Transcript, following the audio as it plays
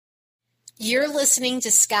You're listening to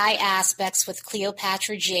Sky Aspects with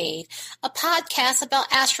Cleopatra Jade, a podcast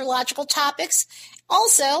about astrological topics,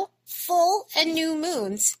 also full and new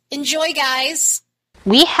moons. Enjoy, guys!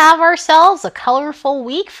 We have ourselves a colorful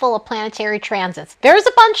week full of planetary transits. There's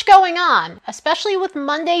a bunch going on, especially with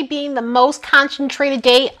Monday being the most concentrated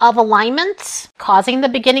day of alignments, causing the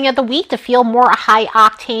beginning of the week to feel more high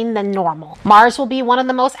octane than normal. Mars will be one of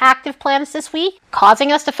the most active planets this week,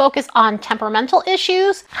 causing us to focus on temperamental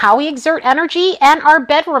issues, how we exert energy, and our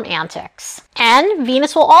bedroom antics. And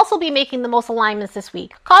Venus will also be making the most alignments this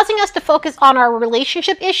week, causing us to focus on our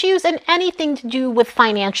relationship issues and anything to do with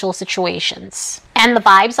financial situations. And the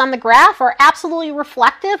vibes on the graph are absolutely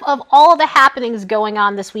reflective of all of the happenings going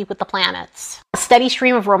on this week with the planets. A steady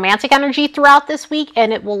stream of romantic energy throughout this week,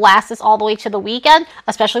 and it will last us all the way to the weekend,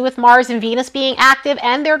 especially with Mars and Venus being active,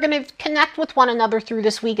 and they're going to connect with one another through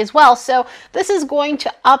this week as well. So this is going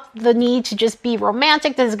to up the need to just be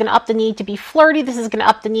romantic. This is going to up the need to be flirty. This is going to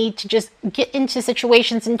up the need to just get into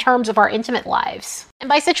situations in terms of our intimate lives. And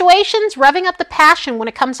by situations, revving up the passion when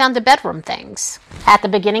it comes down to bedroom things. At the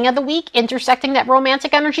beginning of the week, intersecting that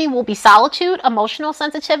romantic energy will be solitude, emotional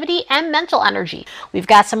sensitivity, and mental energy. We've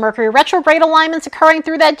got some Mercury retrograde alignments occurring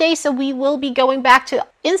through that day, so we will be going back to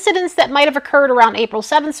incidents that might have occurred around April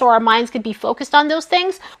 7th, so our minds could be focused on those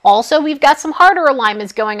things. Also, we've got some harder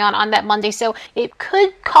alignments going on that Monday, so it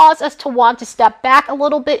could cause us to want to step back a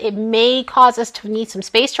little bit. It may cause us to need some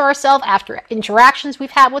space to ourselves after interactions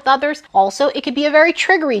we've had with others. Also, it could be a very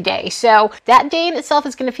triggery day, so that day in itself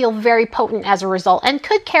is going to feel very potent as a result and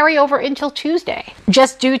could carry over until Tuesday,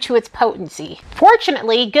 just due to its potency.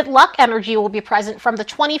 Fortunately, good luck energy will be present from the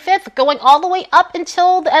 25th going all the way up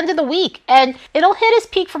until the end of the week, and it'll hit its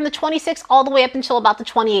peak from the 26th all the way up until about the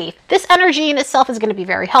 28th. This energy in itself is going to be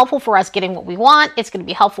very helpful for us getting what we want. It's going to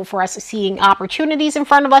be helpful for us seeing opportunities in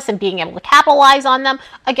front of us and being able to capitalize on them.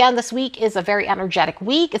 Again, this week is a very energetic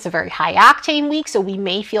week. It's a very high octane week, so we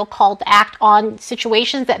may feel called to act on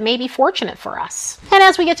situations that may be fortunate for us. And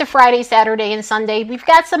as we get to Friday, Saturday, and Sunday, we've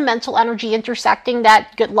got some mental energy intersecting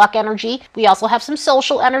that good luck energy. We also have some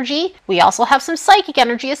social energy. We also have some psychic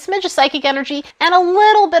energy, a smidge of psychic energy, and a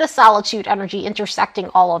little bit of solitude energy intersecting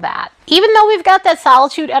all of that. Even though we've got that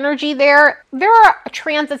solitude energy there are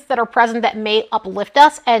transits that are present that may uplift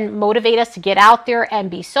us and motivate us to get out there and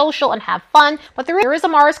be social and have fun. But there is a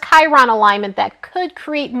Mars Chiron alignment that could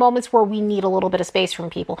create moments where we need a little bit of space from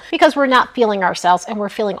people because we're not feeling ourselves and we're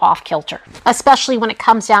feeling off kilter, especially when it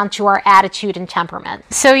comes down to our attitude and temperament.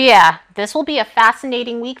 So yeah, this will be a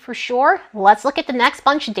fascinating week for sure. Let's look at the next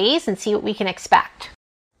bunch of days and see what we can expect.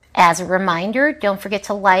 As a reminder, don't forget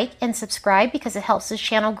to like and subscribe because it helps this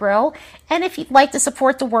channel grow. And if you'd like to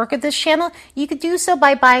support the work of this channel, you could do so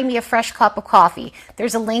by buying me a fresh cup of coffee.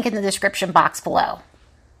 There's a link in the description box below.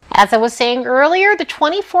 As I was saying earlier, the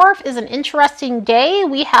 24th is an interesting day.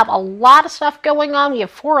 We have a lot of stuff going on. We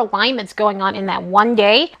have 4 alignments going on in that one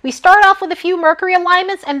day. We start off with a few Mercury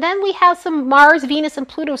alignments, and then we have some Mars, Venus, and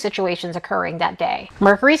Pluto situations occurring that day.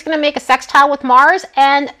 Mercury's going to make a sextile with Mars,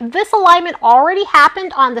 and this alignment already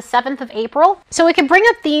happened on the 7th of April, so it can bring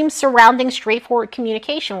up themes surrounding straightforward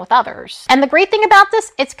communication with others. And the great thing about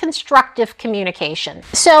this, it's constructive communication.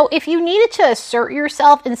 So if you needed to assert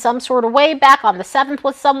yourself in some sort of way back on the 7th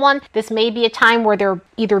with someone, this may be a time where they're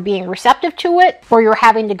either being receptive to it or you're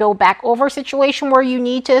having to go back over a situation where you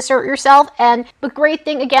need to assert yourself. And the great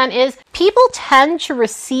thing again is people tend to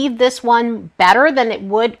receive this one better than it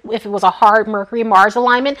would if it was a hard Mercury-Mars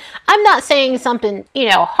alignment. I'm not saying something,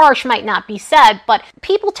 harsh might not be said, but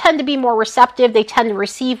people tend to be more receptive. They tend to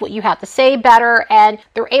receive what you have to say better, and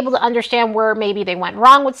they're able to understand where maybe they went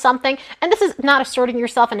wrong with something. And this is not asserting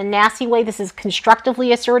yourself in a nasty way. This is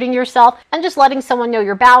constructively asserting yourself and just letting someone know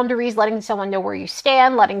your boundaries, letting someone know where you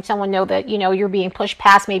stand, letting someone know that, you're being pushed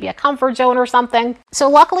past maybe a comfort zone or something. So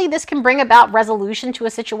luckily, this can bring about resolution to a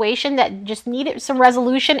situation that just needed some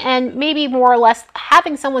resolution and maybe more or less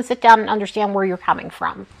having someone sit down and understand where you're coming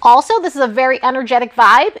from. Also, this is a very energetic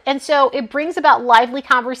vibe, and so it brings about lively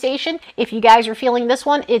conversation. If you guys are feeling this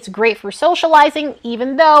one, it's great for socializing,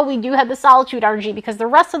 even though we do have the solitude energy because the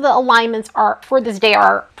rest of the alignments for this day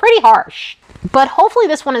are pretty harsh. But hopefully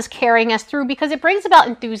this one is carrying us through because it brings about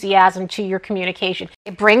enthusiasm to your communication.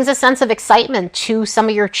 It brings a sense of excitement to some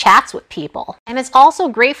of your chats with people. And it's also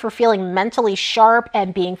great for feeling mentally sharp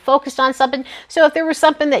and being focused on something. So if there was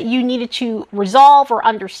something that you needed to resolve or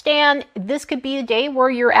understand, this could be a day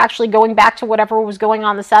where you're actually going back to whatever was going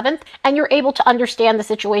on the 7th and you're able to understand the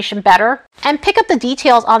situation better and pick up the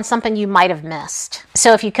details on something you might have missed.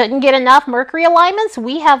 So if you couldn't get enough Mercury alignments,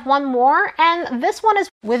 we have one more, and this one is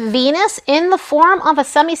with Venus in the form of a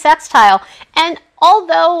semi-sextile. And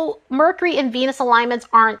although Mercury and Venus alignments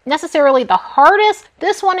aren't necessarily the hardest,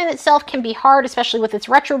 this one in itself can be hard, especially with its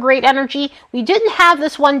retrograde energy. We didn't have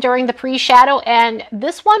this one during the pre-shadow, and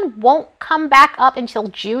this one won't come back up until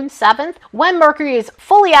June 7th, when Mercury is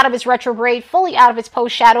fully out of its retrograde, fully out of its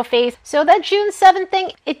post-shadow phase. So that June 7th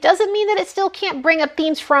thing, it doesn't mean that it still can't bring up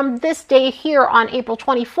themes from this day here on April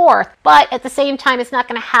 24th, but at the same time, it's not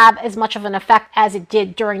going to have as much of an effect as it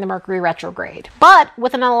did during the Mercury retrograde. But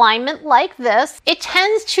with an alignment like this, it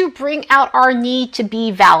tends to bring out our need to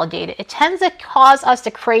be validated. It tends to cause us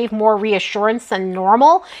to crave more reassurance than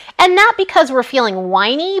normal, and not because we're feeling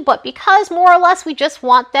whiny, but because more or less we just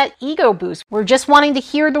want that ego boost. We're just wanting to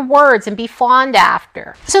hear the words and be fawned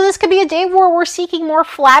after. So this could be a day where we're seeking more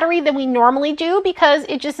flattery than we normally do because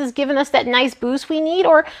it just has given us that nice boost we need,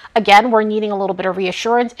 or again, we're needing a little bit of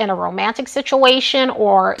reassurance in a romantic situation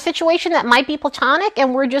or a situation that might be platonic,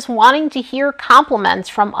 and we're just wanting to hear compliments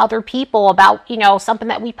from other people about, something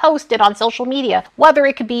that we posted on social media. Whether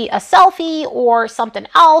it could be a selfie or something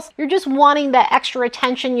else, you're just wanting that extra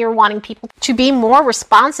attention. You're wanting people to be more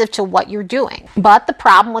responsive to what you're doing. But the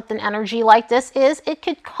problem with an energy like this is it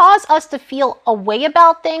could cause us to feel a way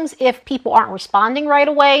about things if people aren't responding right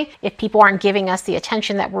away, if people aren't giving us the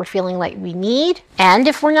attention that we're feeling like we need, and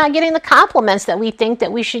if we're not getting the compliments that we think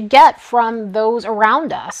that we should get from those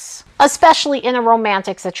around us, especially in a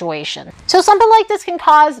romantic situation. So something like this can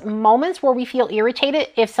cause moments where we feel irritated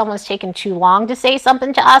if someone's taken too long to say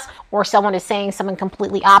something to us, or someone is saying something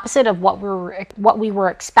completely opposite of what we were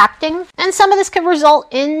expecting. And some of this could result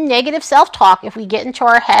in negative self-talk if we get into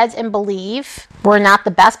our heads and believe we're not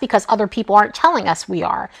the best because other people aren't telling us we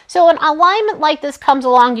are. So an alignment like this comes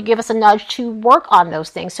along to give us a nudge to work on those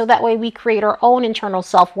things, so that way we create our own internal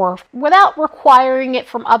self-worth without requiring it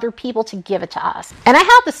from other people to give it to us. And I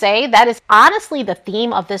have to say, that is honestly the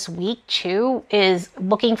theme of this week too, is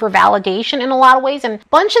looking for validation in a lot of ways, and a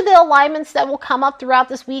bunch of the alignments that will come up throughout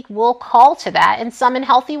this week will call to that, and some in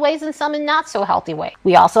healthy ways and some in not so healthy ways.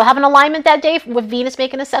 We also have an alignment that day with Venus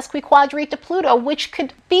making a sesquiquadrate to Pluto, which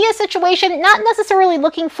could be a situation not necessarily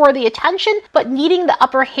looking for the attention, but needing the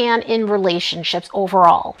upper hand in relationships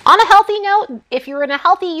overall. On a healthy note, if you're in a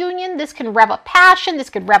healthy union, this can rev up passion, this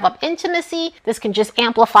could rev up intimacy, this can just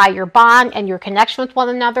amplify your bond and your connection with one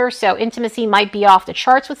another. So intimacy might be off the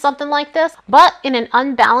charts with something like this, but in an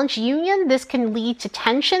unbalanced union, this can lead to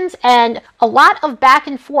tensions and a lot of back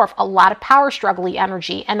and forth, a lot of power struggle-y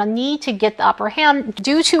energy, and a need to get the upper hand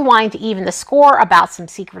due to wanting to even the score about some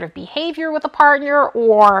secretive behavior with a partner,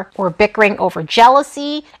 or bickering over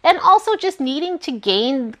jealousy, and also just needing to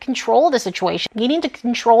gain control of the situation, needing to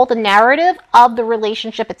control the narrative of the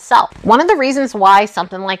relationship itself. One of the reasons why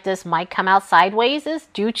something like this might come out sideways is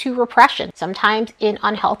due to repression. Sometimes in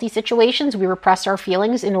unhealthy situations, we repress our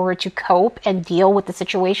feelings in order to cope and deal with the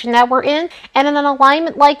situation that we're in. And in an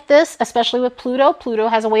alignment like this, especially with Pluto, Pluto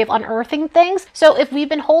has a way of unearthing things. So if we've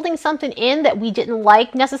been holding something in that we didn't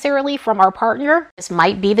like necessarily from our partner, this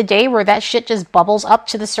might be the day where that shit just bubbles up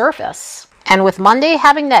to the surface. And with Monday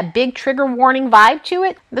having that big trigger warning vibe to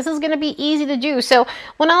it, this is going to be easy to do. So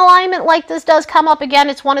when an alignment like this does come up again,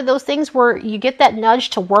 it's one of those things where you get that nudge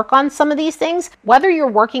to work on some of these things, whether you're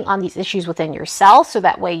working on these issues within yourself, so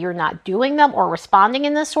that way you're not doing them or responding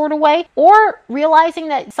in this sort of way, or realizing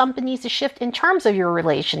that something needs to shift in terms of your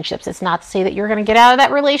relationships. It's not to say that you're going to get out of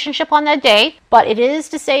that relationship on that day, but it is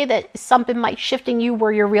to say that something might shift in you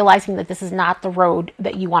where you're realizing that this is not the road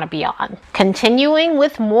that you want to be on. Continuing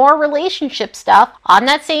with more relationship stuff, on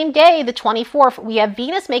that same day, the 24th, we have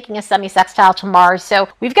Venus making a semi-sextile to Mars. So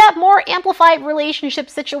we've got more amplified relationship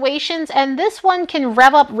situations, and this one can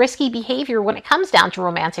rev up risky behavior when it comes down to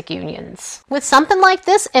romantic unions. With something like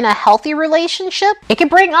this in a healthy relationship, it can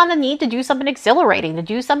bring on the need to do something exhilarating, to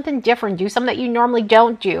do something different, do something that you normally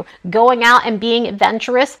don't do. Going out and being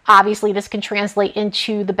adventurous. Obviously, this can translate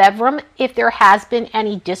into the bedroom. If there has been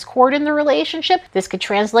any discord in the relationship, this could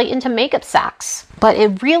translate into makeup sex. But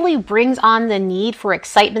it really brings on the need for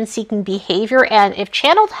excitement-seeking behavior, and if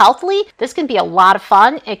channeled healthily, this can be a lot of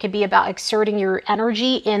fun. It can be about exerting your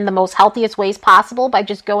energy in the most healthiest ways possible by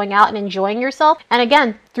just going out and enjoying yourself, and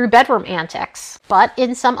again, through bedroom antics. But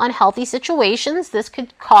in some unhealthy situations, this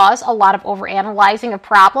could cause a lot of overanalyzing of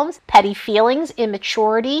problems, petty feelings,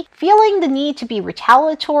 immaturity, feeling the need to be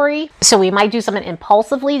retaliatory. So we might do something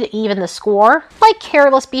impulsively to even the score, like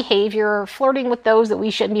careless behavior, flirting with those that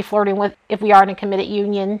we shouldn't be flirting with if we are in a committed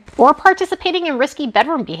union, or participating in risky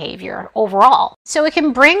bedroom behavior overall. So it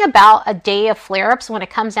can bring about a day of flare-ups when it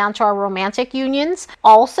comes down to our romantic unions.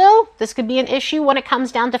 Also, this could be an issue when it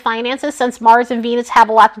comes down to finances, since Mars and Venus have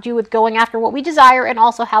a lot lot to do with going after what we desire and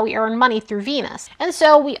also how we earn money through Venus. And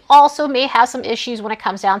so we also may have some issues when it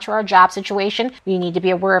comes down to our job situation. We need to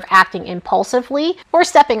be aware of acting impulsively or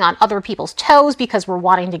stepping on other people's toes because we're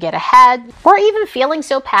wanting to get ahead, or even feeling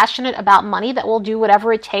so passionate about money that we'll do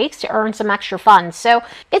whatever it takes to earn some extra funds. So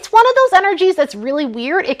it's one of those energies that's really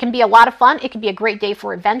weird. It can be a lot of fun. It can be a great day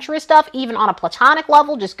for adventurous stuff, even on a platonic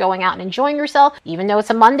level, just going out and enjoying yourself. Even though it's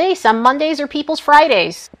a Monday, some Mondays are people's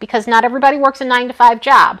Fridays because not everybody works a 9-to-5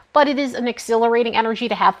 job, but it is an exhilarating energy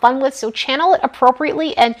to have fun with. So channel it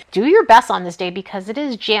appropriately and do your best on this day because it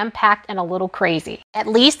is jam-packed and a little crazy. At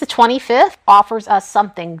least the 25th offers us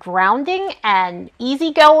something grounding and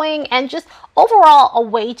easygoing and just overall a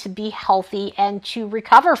way to be healthy and to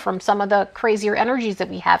recover from some of the crazier energies that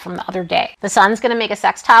we had from the other day. The sun's going to make a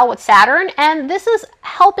sextile with Saturn, and this is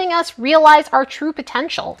helping us realize our true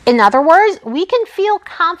potential. In other words, we can feel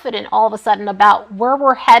confident all of a sudden about where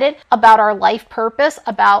we're headed, about our life purpose,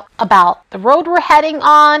 about the road we're heading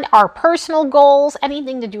on, our personal goals,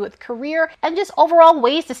 anything to do with career, and just overall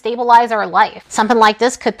ways to stabilize our life. Something like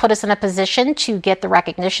this could put us in a position to get the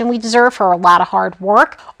recognition we deserve for a lot of hard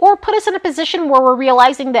work, or put us in a position where we're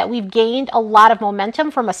realizing that we've gained a lot of momentum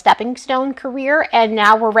from a stepping stone career, and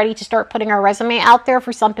now we're ready to start putting our resume out there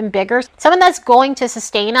for something bigger, something that's going to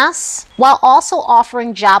sustain us while also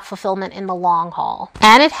offering job fulfillment in the long haul.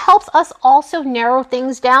 And it helps us also narrow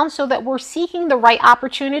things down so that we're seeking the right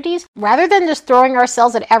opportunities rather than just throwing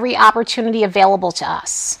ourselves at every opportunity available to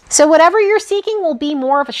us. So whatever you're seeking will be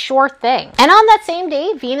more of a sure thing. And on that same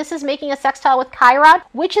day, Venus is making a sextile with Chiron,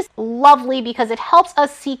 which is lovely because it helps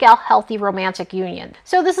us seek out healthy romantic union.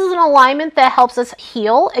 So this is an alignment that helps us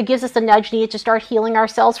heal. It gives us the nudge needed to start healing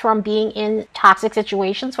ourselves from being in toxic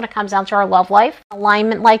situations when it comes down to our love life.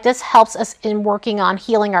 Alignment like this helps us in working on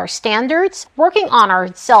healing our standards, working on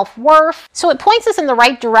our self-worth. So it points us in the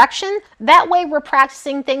right direction. That way we're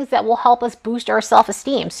practicing things that will help us boost our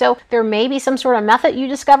self-esteem. So there may be some sort of method you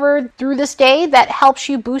discovered through this day that helps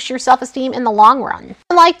you boost your self-esteem in the long run.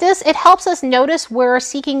 Like this, it helps us notice where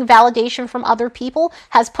seeking validation from other people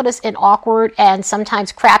has put us in awkward and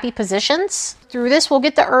sometimes crappy positions. Through this, we'll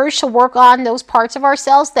get the urge to work on those parts of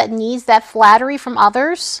ourselves that needs that flattery from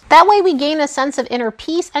others. That way we gain a sense of inner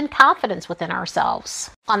peace and confidence within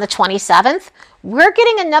ourselves. On the 27th, we're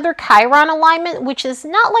getting another Chiron alignment, which is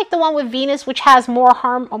not like the one with Venus, which has more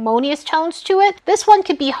harmonious tones to it. This one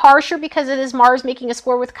could be harsher because it is Mars making a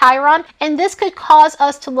square with Chiron, and this could cause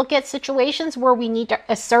us to look at situations where we need to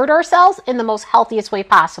assert ourselves in the most healthiest way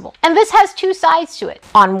possible. And this has two sides to it.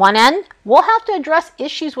 On one end, we'll have to address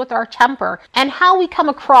issues with our temper and how we come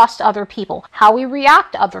across to other people, how we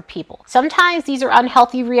react to other people. Sometimes these are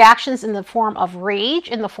unhealthy reactions in the form of rage,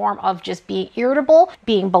 in the form of just being irritable,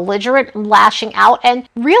 being belligerent, lashing out, and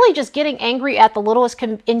really just getting angry at the littlest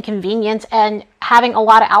inconvenience and having a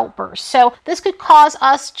lot of outbursts. So this could cause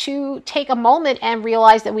us to take a moment and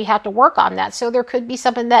realize that we have to work on that. So there could be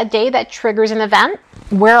something that day that triggers an event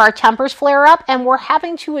where our tempers flare up and we're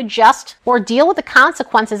having to adjust or deal with the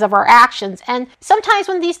consequences of our actions. And sometimes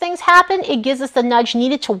when these things happen, it gives us the nudge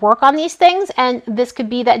needed to work on these things. And this could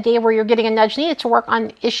be that day where you're getting a nudge needed to work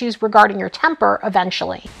on issues regarding your temper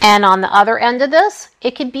eventually. And on the other end of this,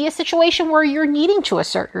 it could be a situation where you're needing to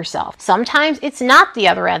assert yourself. Sometimes it's not the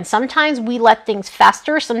other end. Sometimes we let things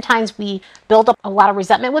fester. Sometimes we build up a lot of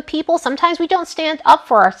resentment with people. Sometimes we don't stand up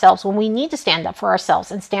for ourselves when we need to stand up for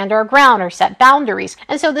ourselves and stand our ground or set boundaries.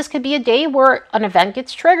 And so this could be a day where an event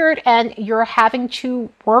gets triggered and you're having to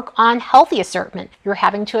work on healthy assertment. You're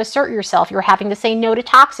having to assert yourself. You're having to say no to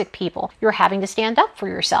toxic people. You're having to stand up for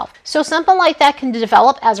yourself. So something like that can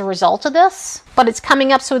develop as a result of this, but it's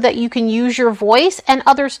coming up so that you can use your voice and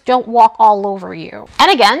others don't walk all over you.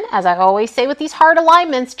 And again, as I always say with these hard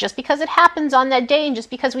alignments, just because it happens on that day and just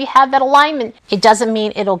because we have that alignment, it doesn't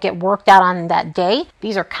mean it'll get worked out on that day.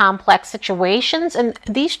 These are complex situations, and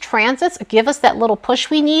these transits give us that little push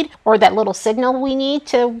we need or that little signal we need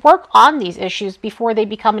to work on these issues before they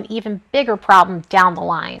become an even bigger problem down the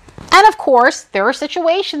line. And of course, there are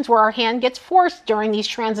situations where our hand gets forced during these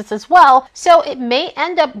transits as well. So it may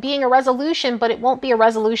end up being a resolution, but it won't be a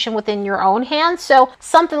resolution within your own hands. So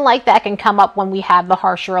something like that can come up when we have the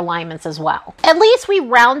harsher alignments as well. At least we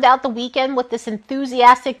round out the weekend with this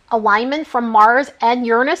enthusiastic alignment from Mars and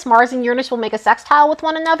Uranus. Mars and Uranus will make a sextile with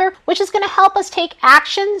one another, which is going to help us take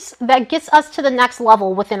actions that gets us to the next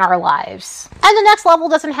level within our lives. And the next level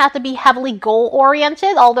doesn't have to be heavily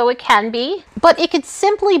goal-oriented, although it can be, but it could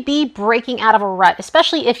simply be be breaking out of a rut,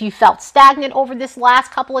 especially if you felt stagnant over this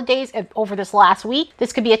last couple of days, over this last week.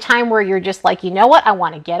 This could be a time where you're just like, you know what? I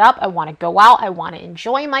want to get up. I want to go out. I want to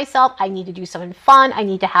enjoy myself. I need to do something fun. I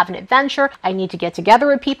need to have an adventure. I need to get together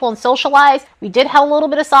with people and socialize. We did have a little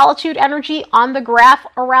bit of solitude energy on the graph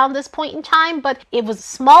around this point in time, but it was a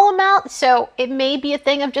small amount. So it may be a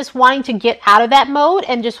thing of just wanting to get out of that mode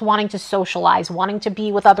and just wanting to socialize, wanting to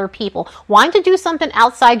be with other people, wanting to do something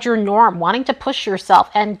outside your norm, wanting to push yourself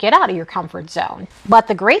and get out of your comfort zone. But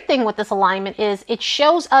the great thing with this alignment is it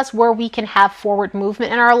shows us where we can have forward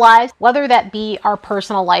movement in our lives, whether that be our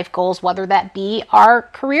personal life goals, whether that be our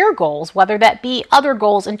career goals, whether that be other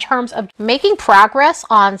goals in terms of making progress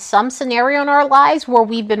on some scenario in our lives where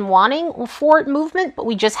we've been wanting forward movement, but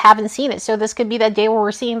we just haven't seen it. So this could be that day where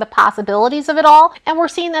we're seeing the possibilities of it all, and we're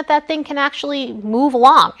seeing that that thing can actually move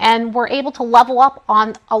along, and we're able to level up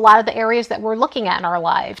on a lot of the areas that we're looking at in our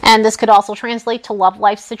lives. And this could also translate to love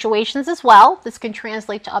life situations as well. This can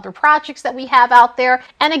translate to other projects that we have out there.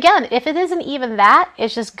 And again, if it isn't even that,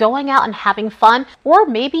 it's just going out and having fun, or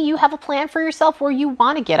maybe you have a plan for yourself where you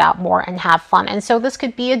want to get out more and have fun. And so this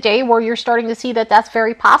could be a day where you're starting to see that that's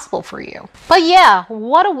very possible for you. But yeah,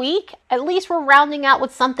 what a week. At least we're rounding out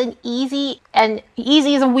with something easy, and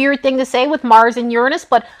easy is a weird thing to say with Mars and Uranus,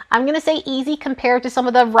 but I'm going to say easy compared to some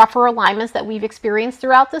of the rougher alignments that we've experienced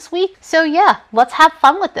throughout this week. So yeah, let's have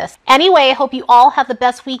fun with this. Anyway, I hope you all have the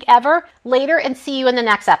best week ever. Later, and see you in the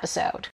next episode.